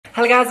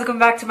Hello guys, welcome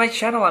back to my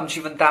channel. I'm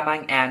Jeevan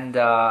Tamang, and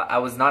I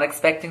was not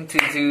expecting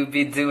to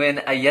be doing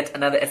yet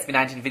another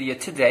SB19 video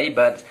today,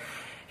 but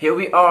here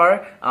we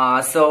are.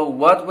 So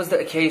what was the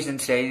occasion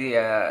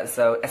today?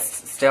 So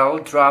Stell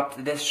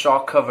dropped this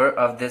short cover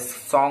of this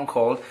song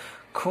called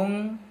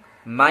Kung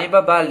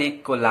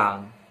Maibabalik ko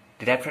lang.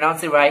 Did I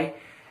pronounce it right?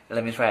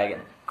 Let me try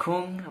again.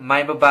 Kung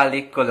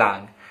Maibabalik ko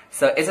lang.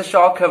 So it's a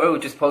short cover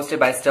which is posted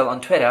by Stell on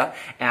Twitter,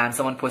 and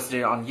someone posted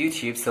it on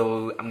YouTube,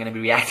 so I'm gonna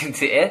be reacting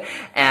to it.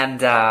 And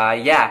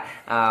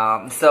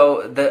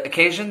so the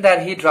occasion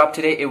that he dropped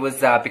today, it was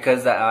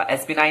because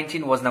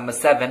SB19 was number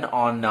 7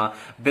 on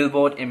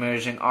Billboard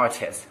Emerging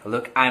Artists.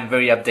 Look, I'm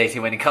very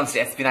updated when it comes to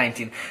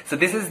SB19. So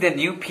this is the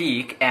new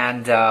peak,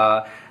 and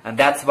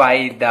that's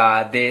why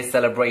they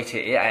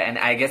celebrated it. And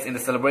I guess in the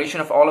celebration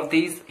of all of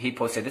these, he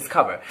posted this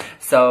cover.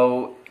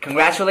 So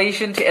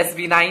congratulations to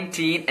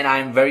SB19, and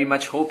I'm very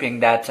much hoping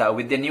that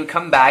with the new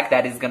comeback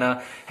that is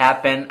gonna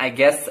happen, I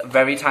guess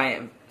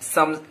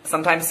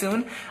sometime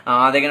soon,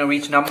 they're gonna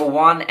reach number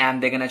 1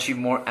 and they're gonna achieve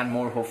more and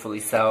more, hopefully.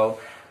 So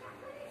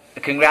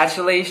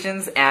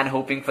congratulations, and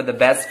hoping for the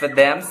best for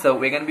them. So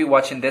we're going to be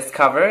watching this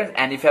cover,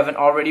 and if you haven't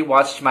already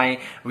watched my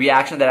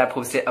reaction that I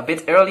posted a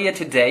bit earlier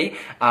today,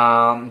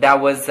 that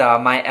was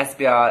my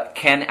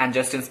Ken and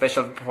Justin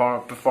special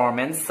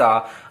performance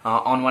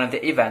on one of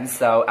the events.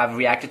 So I've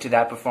reacted to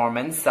that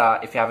performance.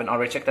 If you haven't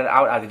already checked that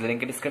out, I'll leave the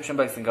link in the description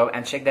box and go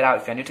and check that out.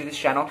 If you're new to this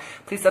channel,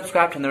 please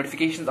subscribe, turn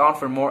notifications on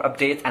for more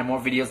updates and more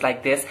videos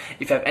like this.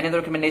 If you have any other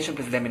recommendation,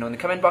 please let me know in the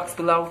comment box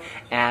below,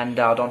 and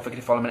don't forget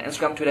to follow me on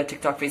Instagram, Twitter,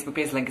 TikTok, Facebook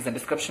page. Link is in the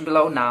description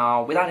below.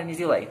 Now, without any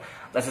delay,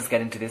 let's just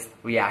get into this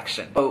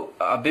reaction. So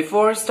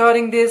before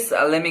starting this,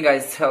 let me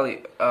guys tell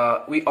you,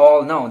 we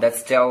all know that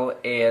Stell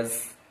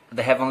is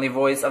the heavenly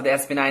voice of the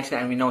SB19,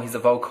 and we know he's a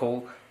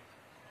vocal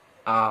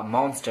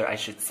monster, I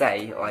should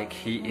say. Like,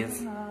 he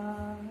is.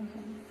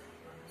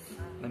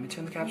 Let me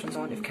turn the captions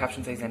on, if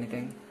caption says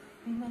anything.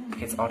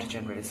 Okay, it's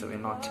auto-generated, so we're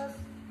not.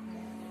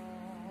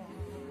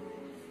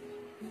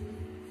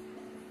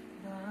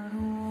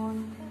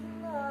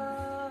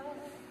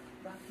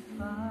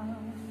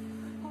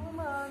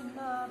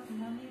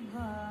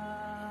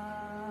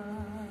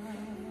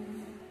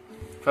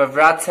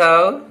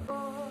 Vibrato.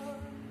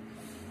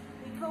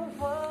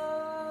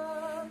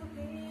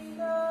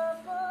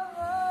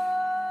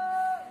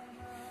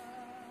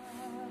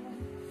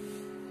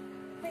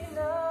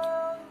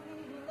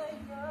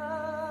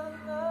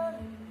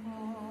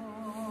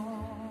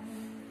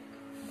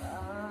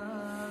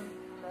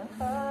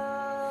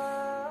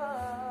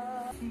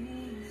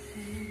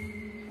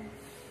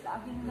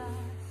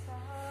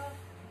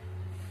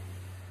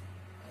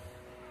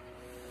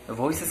 The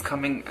voice is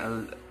coming.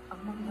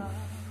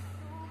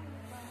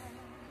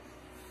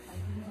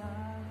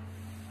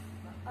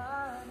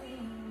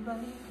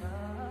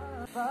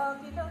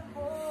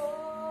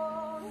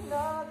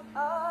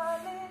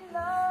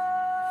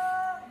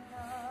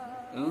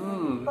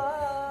 Ooh,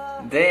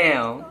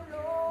 damn.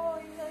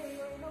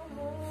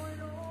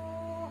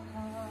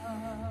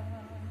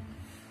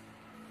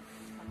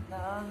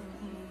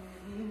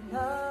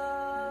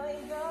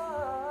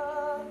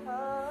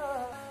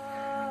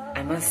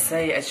 I must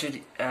say, I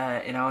should,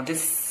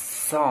 this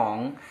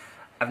song,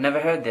 I've never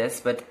heard this,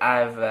 but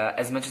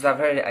as much as I've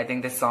heard it, I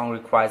think this song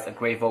requires a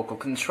great vocal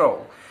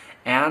control.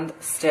 And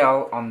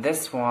still, on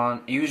this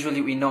one,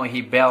 usually we know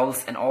he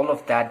belts and all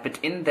of that, but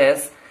in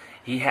this,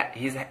 he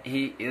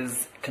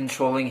is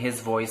controlling his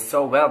voice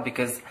so well,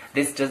 because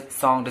this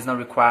song does not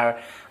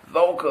require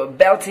vocal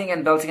belting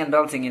and belting and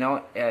belting,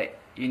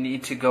 you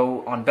need to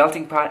go on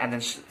belting part and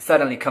then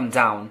suddenly come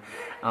down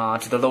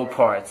to the low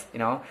part,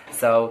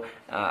 So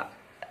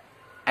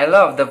I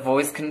love the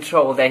voice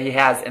control that he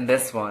has in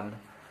this one.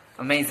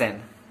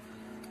 Amazing.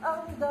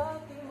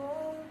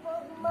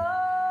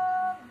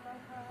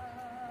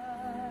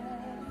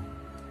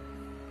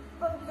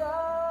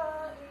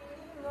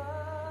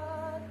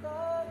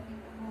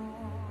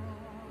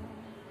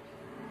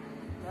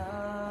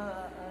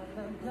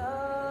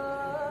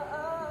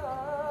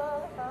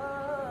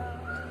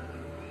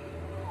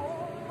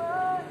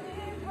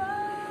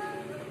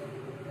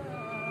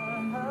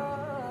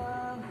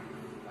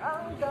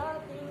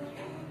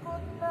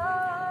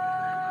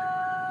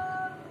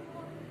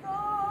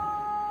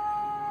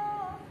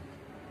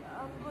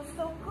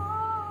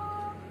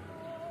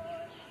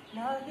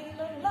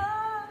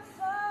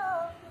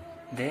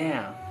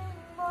 Damn.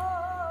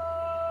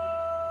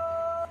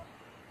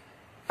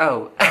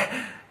 Oh,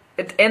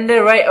 it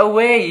ended right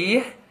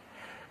away.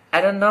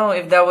 I don't know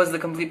if that was the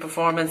complete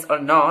performance or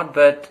not,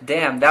 but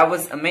damn, that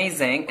was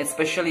amazing.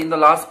 Especially in the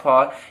last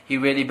part, he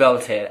really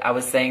belted. I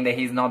was saying that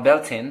he's not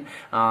belting,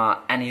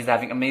 and he's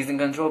having amazing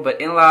control,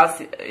 but in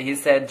last, he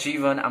said,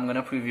 Jeevan, I'm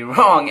gonna prove you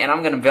wrong, and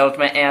I'm gonna belt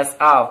my ass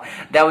off.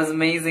 That was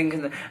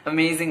amazing,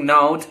 amazing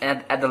note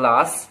at the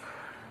last.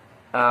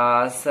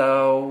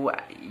 So,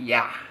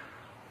 yeah.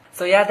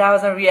 So yeah, that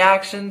was a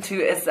reaction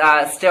to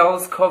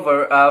Stell's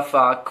cover of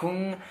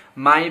Kung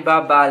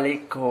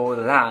Maibabalik ko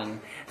lang.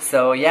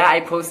 So yeah,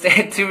 I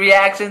posted 2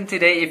 reactions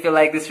today. If you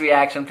like this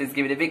reaction, please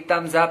give it a big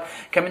thumbs up.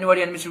 Comment what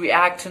you want me to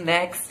react to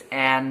next.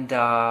 And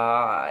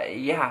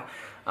yeah,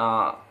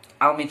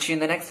 I'll meet you in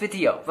the next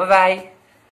video. Bye bye.